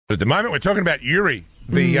At the moment, we're talking about Yuri,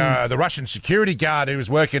 the Russian security guard who was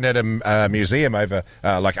working at a museum over,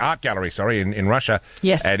 art gallery, in Russia.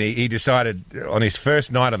 Yes. And he decided on his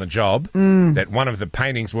first night on the job that one of the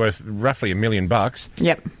paintings worth roughly $1 million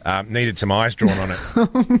Yep. needed some eyes drawn on it.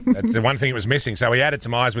 That's the one thing it was missing. So he added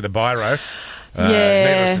some eyes with a biro. Yeah.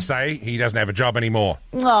 Needless to say, he doesn't have a job anymore.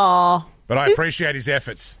 Oh. But I appreciate his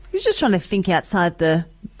efforts. He's just trying to think outside the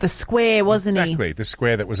square, wasn't he? Exactly, the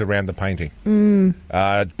square that was around the painting.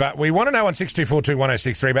 But we want to know on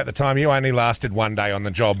 62421063 about the time you only lasted one day on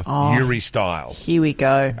the job, Yuri style. Here we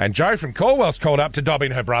go. And Joe from Corwell's called up to dob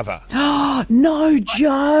in her brother. No,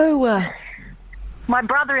 Joe. My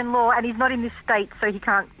brother-in-law, and he's not in this state, so he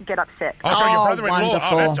can't get upset. Oh, so your brother-in-law.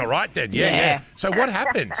 wonderful. Oh, that's all right then. Yeah. So what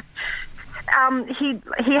happened? He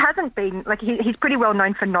hasn't been, he's pretty well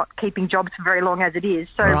known for not keeping jobs for very long as it is.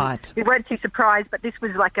 So Right. we weren't too surprised, but this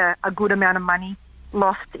was like a good amount of money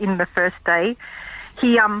lost in the first day.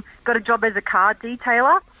 He got a job as a car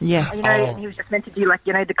detailer. Yes. And he was just meant to do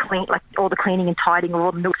all the cleaning and tidying of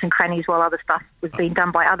all the nooks and crannies while other stuff was being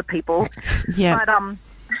done by other people. Yeah. But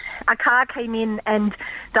a car came in and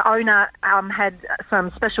the owner had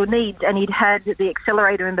some special needs, and he'd had the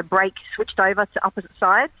accelerator and the brake switched over to opposite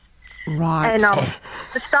sides. Right. And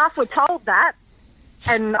the staff were told that,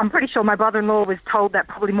 and I'm pretty sure my brother-in-law was told that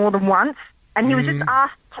probably more than once, and he was just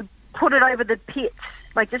asked to put it over the pits,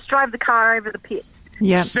 just drive the car over the pits.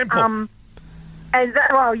 Yeah. Simple. And that,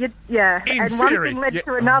 In and theory, one thing led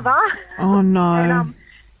to another. Oh, no. And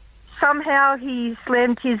somehow he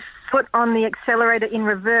slammed his foot on the accelerator in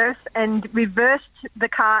reverse and reversed the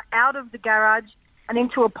car out of the garage and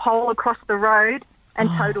into a pole across the road and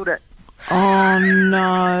totaled it. Oh,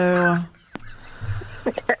 no.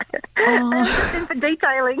 In for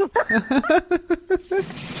detailing.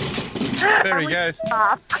 There he goes.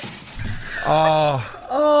 Staff.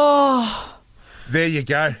 Oh. There you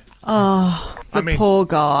go. Oh, the poor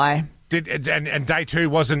guy. And day two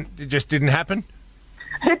just didn't happen?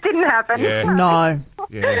 It didn't happen. Yeah. No.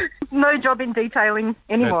 Yeah. No job in detailing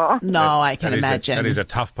anymore. No, I can imagine. That is a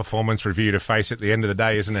tough performance review to face at the end of the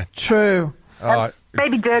day, isn't it? True.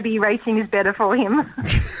 Maybe derby racing is better for him.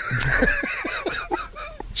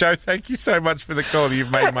 Joe, thank you so much for the call.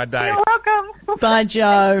 You've made my day. You're welcome. Bye,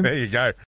 Joe. There you go.